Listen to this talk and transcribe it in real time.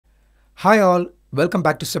Hi all, welcome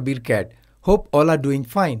back to SabeerCAD. Hope all are doing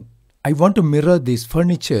fine. I want to mirror these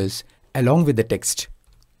furnitures along with the text.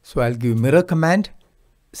 So I'll give mirror command,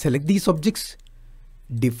 select these objects,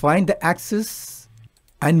 define the axis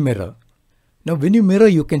and mirror. Now when you mirror,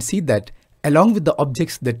 you can see that along with the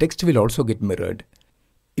objects, the text will also get mirrored.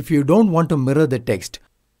 If you don't want to mirror the text,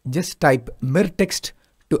 just type mirror text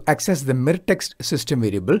to access the mirror text system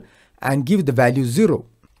variable and give the value 0.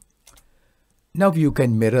 Now you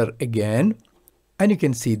can mirror again and you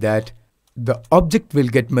can see that the object will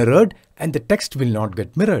get mirrored and the text will not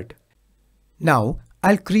get mirrored. Now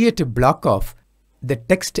I'll create a block of the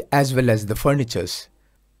text as well as the furnitures.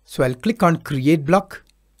 So I'll click on create block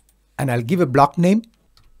and I'll give a block name.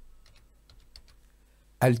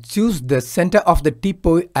 I'll choose the center of the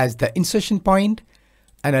T-pole as the insertion point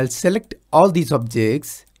and I'll select all these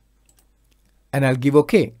objects and I'll give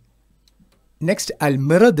OK. Next I'll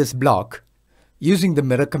mirror this block using the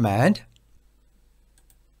mirror command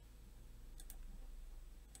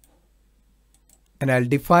and I'll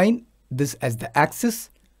define this as the axis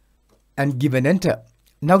and give an enter.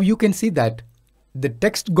 Now you can see that the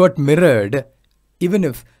text got mirrored even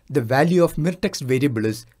if the value of mirror text variable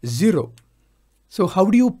is 0. So how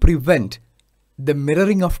do you prevent the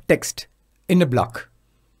mirroring of text in a block?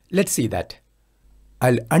 Let's see that.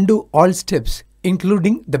 I'll undo all steps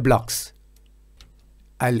including the blocks.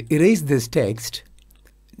 I'll erase this text.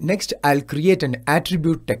 Next, I'll create an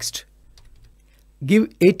attribute text. Give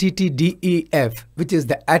attdef, which is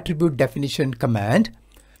the attribute definition command,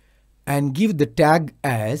 and give the tag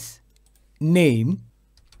as name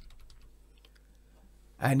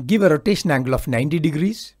and give a rotation angle of 90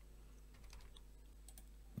 degrees.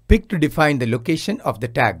 Pick to define the location of the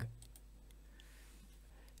tag.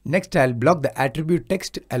 Next, I'll block the attribute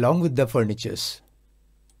text along with the furnitures.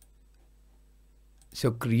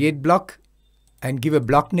 So create block and give a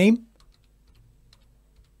block name.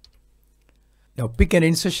 Now pick an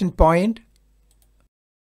insertion point.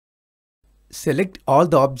 Select all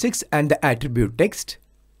the objects and the attribute text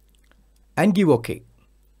and give OK.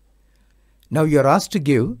 Now you're asked to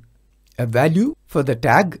give a value for the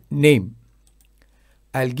tag name.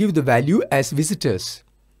 I'll give the value as visitors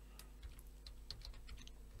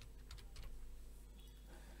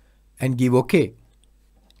and give OK.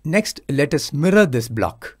 Next, let us mirror this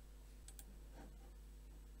block.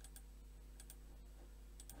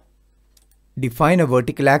 Define a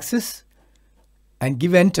vertical axis and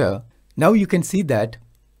give enter. Now you can see that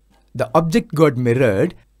the object got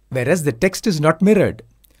mirrored whereas the text is not mirrored.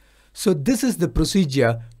 So this is the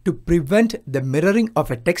procedure to prevent the mirroring of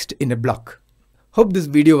a text in a block. Hope this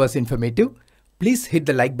video was informative. Please hit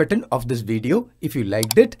the like button of this video if you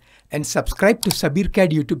liked it and subscribe to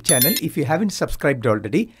SabeerCAD YouTube channel if you haven't subscribed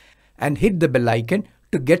already, and hit the bell icon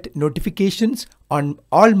to get notifications on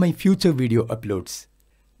all my future video uploads.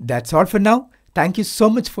 That's all for now. Thank you so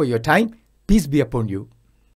much for your time. Peace be upon you.